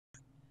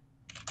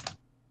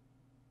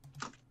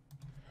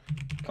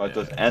Oh, it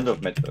was end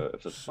of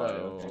episode 5.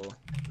 So Okay.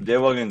 They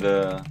were in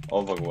the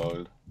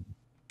overworld.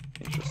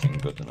 Interesting,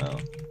 good to know.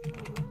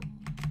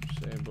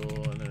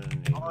 Disable and then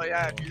enable. Oh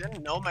yeah, if you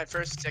didn't know, my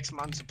first 6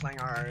 months of playing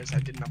RRs, I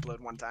didn't upload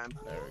one time.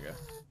 There we go.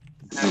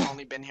 And I've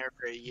only been here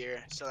for a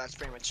year, so that's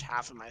pretty much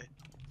half of my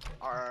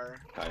RR.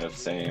 Kind of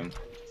same.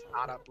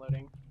 Not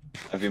uploading.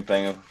 I've been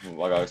playing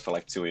RRs for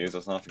like 2 years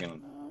or something,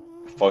 and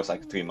for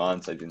like 3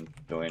 months I didn't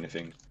do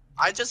anything.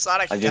 I just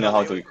thought I could I didn't get know how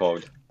away to with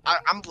record. it.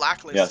 I'm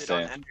blacklisted Yeah,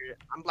 on same. Ender.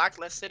 I'm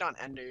blacklisted on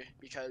Ender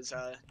because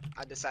I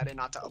decided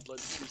not to upload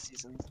 2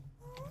 seasons.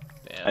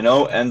 Yeah. I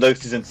know Ender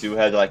season 2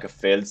 had like a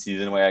failed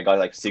season where I got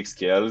like 6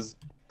 kills,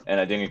 and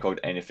I didn't record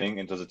anything.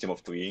 It was a team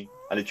of 3.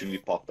 I literally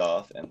popped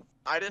off, and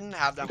I didn't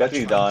have that You got much me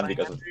fun done playing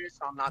because of- Ender,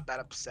 so I'm not that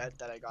upset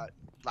that I got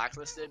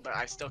blacklisted, but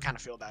I still kind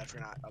of feel bad for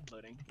not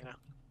uploading, you know?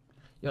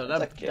 Yo, It's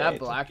that okay, that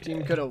it's black team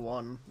okay. could have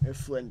won if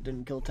Flint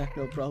didn't kill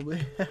Techno,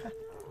 probably.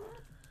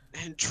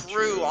 And true,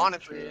 True,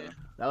 honestly. true.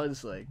 that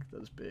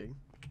was big.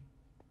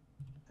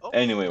 Oh,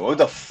 Anyway, what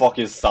the fuck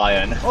is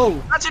Cyan? Oh,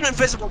 that's an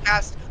invisible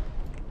cast!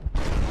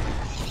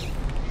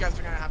 You guys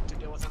are gonna have to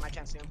deal with him, I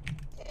can't see him.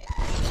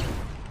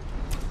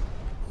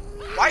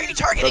 Why are you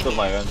targeting That was me?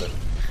 my render.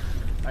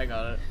 I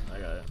got it.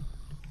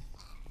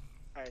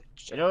 Alright,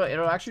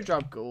 It'll actually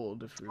drop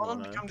gold if we tell them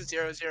wanna. to come to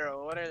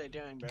 0-0. What are they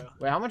doing, bro?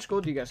 Wait, how much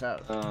gold do you guys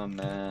have? Oh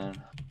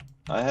man.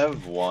 I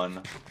have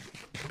 1.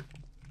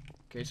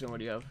 Okay, so what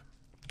do you have?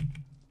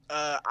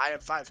 I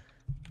have 5.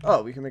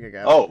 Oh, we can make a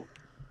gap. Oh!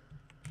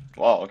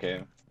 Wow,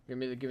 okay. Give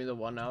me the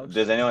one now.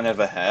 Does anyone have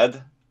a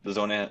head? Does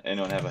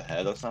anyone have a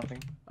head or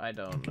something? I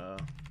don't know.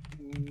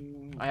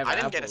 I I have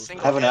didn't get a apples.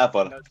 single I have an hit.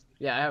 apple.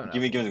 Yeah, I have an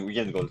Give me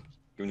apple. the gold.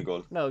 Give me the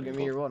gold. No, give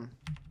me your one.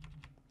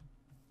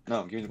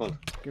 No, give me the gold.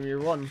 Give me your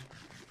one.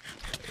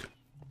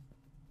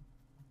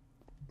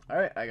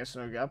 Alright, I guess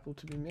no apple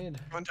to be made.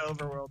 Went to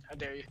Overworld. How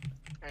dare you?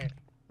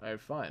 Alright,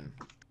 fine.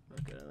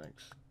 Okay,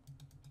 thanks.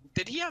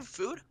 Did he have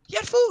food? He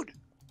had food!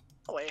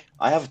 Oh wait.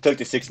 I have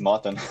 36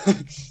 mutton.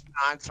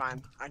 Nah, it's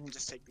fine. I can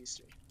just take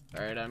these 3.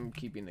 Alright, I'm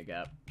keeping the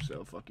gap,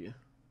 so fuck you.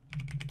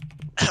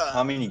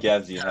 How many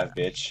gaps do you have,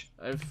 bitch?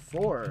 I have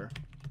 4.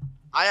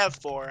 I have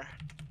 4.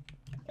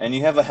 And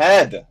you have a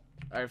head!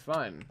 Alright,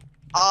 fine.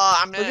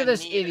 I'm gonna Look at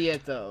this need-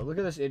 idiot, though. Look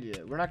at this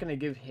idiot. We're not gonna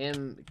give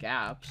him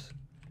gaps.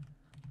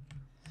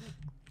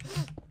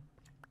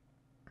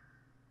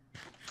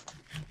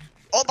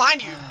 Oh,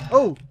 behind you!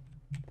 Oh!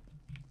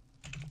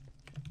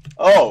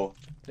 Oh!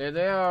 There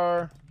they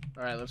are.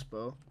 Alright, let's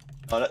bow.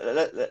 Oh,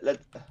 let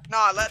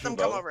No, let them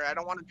Do come both. over. I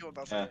don't want to do a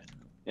buff. Yeah.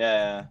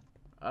 Yeah.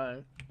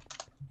 Alright.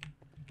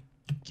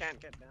 Can't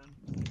get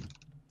down.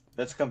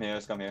 Let's come here,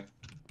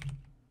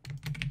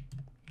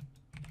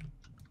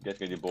 Get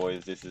ready,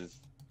 boys. This is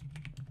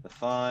the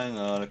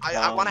final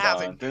I wanna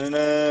have it. countdown. I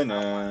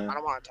Da-na-na.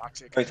 don't want a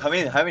toxic. Wait, how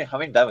many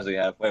diamonds do you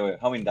have? Wait,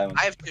 how many diamonds?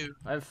 I have 2.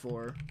 I have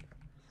 4.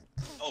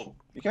 Oh,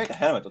 you can make a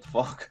helmet. What the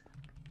fuck?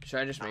 Should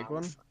I just make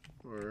one?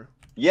 Or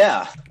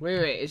Yeah,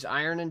 wait, is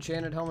iron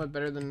enchanted helmet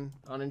better than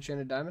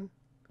unenchanted diamond?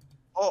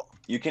 Oh,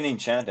 you can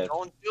enchant it.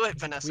 don't do it,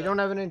 Vanessa. We don't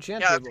have an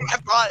enchant Yeah, table.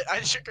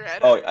 I shook her head.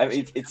 Oh, at her.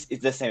 it's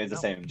the same. It's the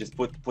same. Just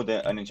put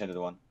the unenchanted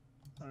one.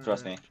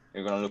 Trust me,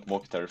 you're gonna look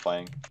more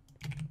terrifying.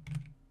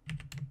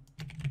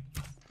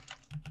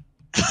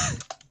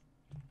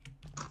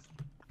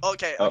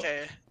 Okay, Oh.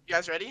 okay. You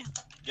guys ready?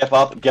 Gap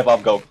up,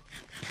 go.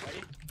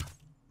 Ready?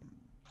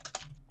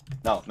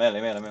 No,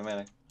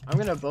 melee. I'm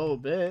gonna bow a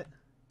bit.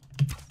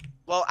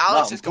 Well,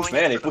 Alex No, is going. push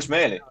melee, in for the- push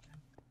melee.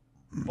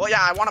 Well,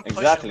 yeah, I want to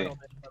push Exactly. a little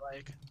bit, but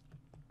like.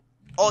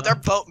 Oh, their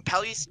bow.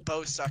 Pelly's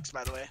bow sucks,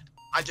 by the way.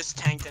 I just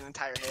tanked an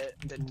entire hit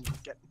and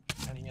didn't get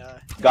any.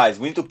 Guys,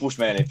 we need to push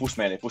melee.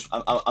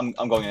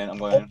 I'm going in. Oh,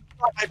 my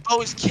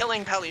bow is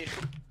killing Pelly.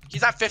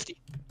 He's at 50.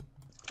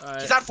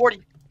 Alright. He's at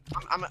 40.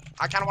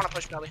 I kind of want to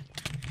push Pelly.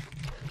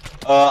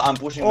 I'm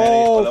pushing melee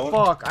Oh alone.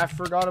 fuck! I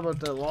forgot about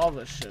the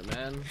lava shit,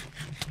 man.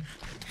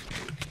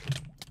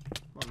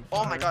 On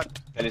Oh my fire. god,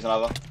 Melee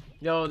lava.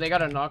 Yo, they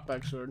got a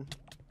knockback sword.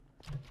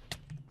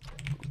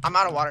 I'm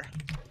out of water.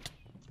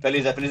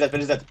 Pelly's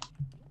dead.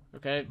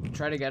 Okay,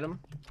 try to get him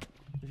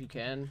if you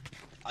can.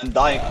 I'm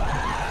dying.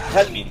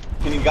 Help me.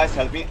 Can you guys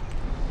help me?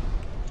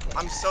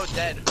 I'm so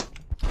dead.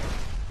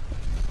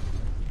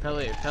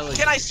 Pelly.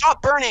 Can I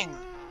stop burning?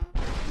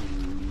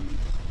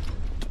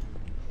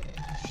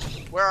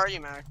 Where are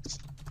you, Max?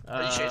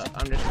 Are you chasing?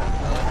 I'm just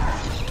gonna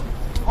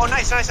Oh,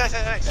 nice.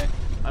 Okay.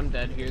 I'm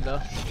dead here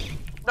though.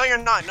 No, you're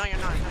not. No, you're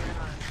not.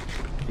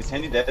 Is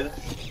Handy dead?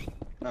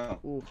 No.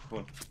 Ooh.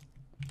 Cool.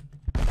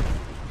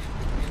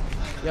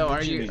 Yo,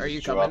 are Did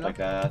you show coming? up like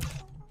that?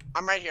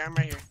 I'm right here.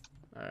 Alright.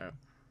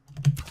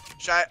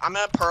 I'm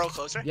gonna pearl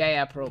closer.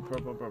 Yeah, pro.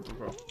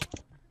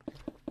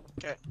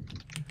 Okay.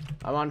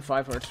 I'm on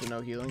 5 hearts with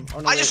no healing. Oh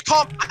no. I wait. just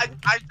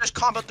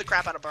comboed the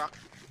crap out of Brock.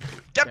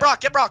 Get Okay.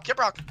 Brock.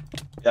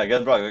 Yeah,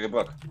 get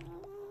Brock.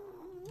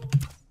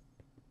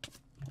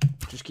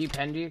 Just keep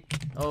Hendy.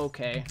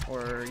 Okay.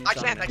 Or I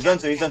can't, I He's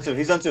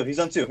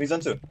on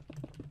two.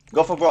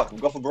 Go for Brock.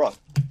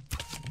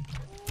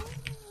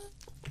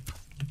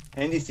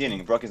 Handy's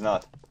stealing, Brock is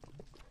not.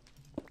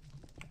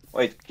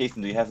 Wait,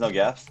 Kason, do you have no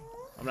gaps?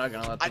 I'm not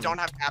gonna let them. I don't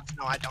have caps.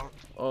 No, I don't.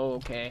 Oh,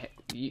 okay.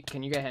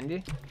 Can you get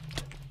handy?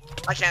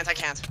 I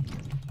can't.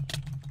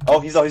 Oh,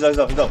 he's out.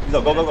 Go. Go.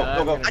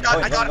 I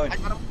got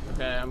him.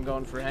 Okay, I'm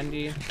going for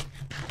handy.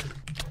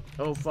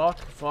 Oh, fuck.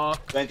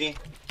 20.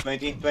 Run.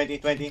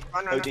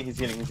 30, he's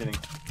healing.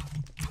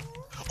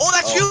 Oh,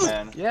 that's you!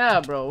 Man. Yeah,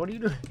 bro, what are you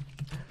doing?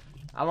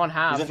 I'm on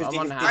half. He's on 50, I'm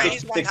on 50, half. Alright,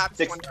 he's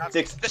one tap.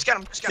 6. Just get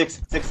him.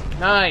 6.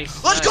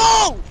 Nice. Let's nice.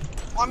 go!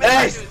 Oh, man,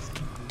 Nice.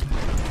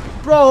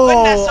 Bro,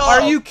 Vanessa,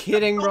 are you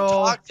kidding, so bro?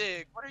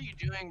 toxic. What are you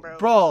doing, bro?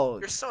 Bro,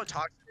 You're so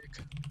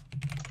toxic.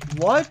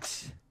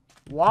 what?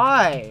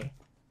 Why?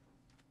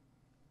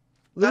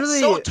 That's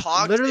so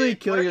toxic. Literally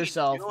kill What are you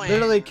yourself. doing?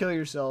 Literally kill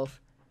yourself.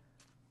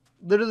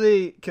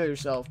 Literally kill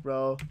yourself,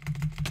 bro.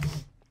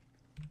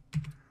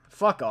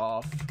 Fuck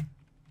off.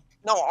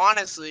 No,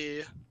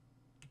 honestly.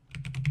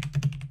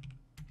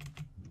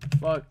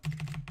 Fuck.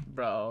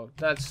 Bro,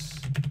 that's...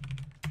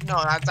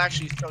 No, that's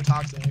actually so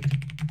toxic.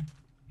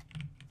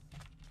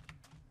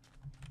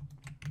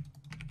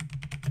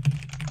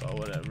 Oh,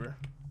 whatever.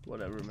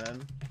 Whatever,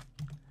 man.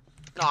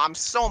 No, I'm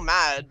so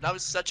mad. That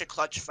was such a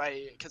clutch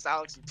fight because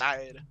Alex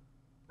died,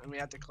 and we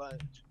had to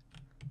clutch.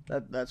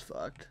 That's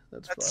fucked.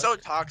 That's fucked. so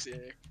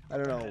toxic. I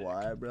don't know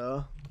why,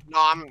 bro. No,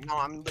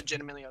 I'm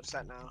legitimately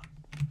upset now.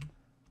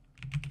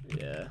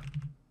 Yeah.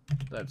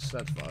 That's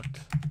fucked.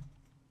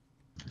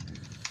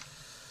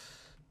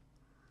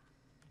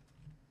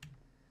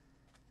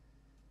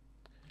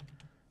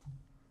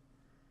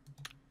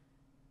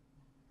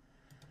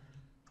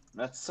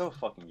 That's so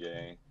fucking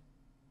gay.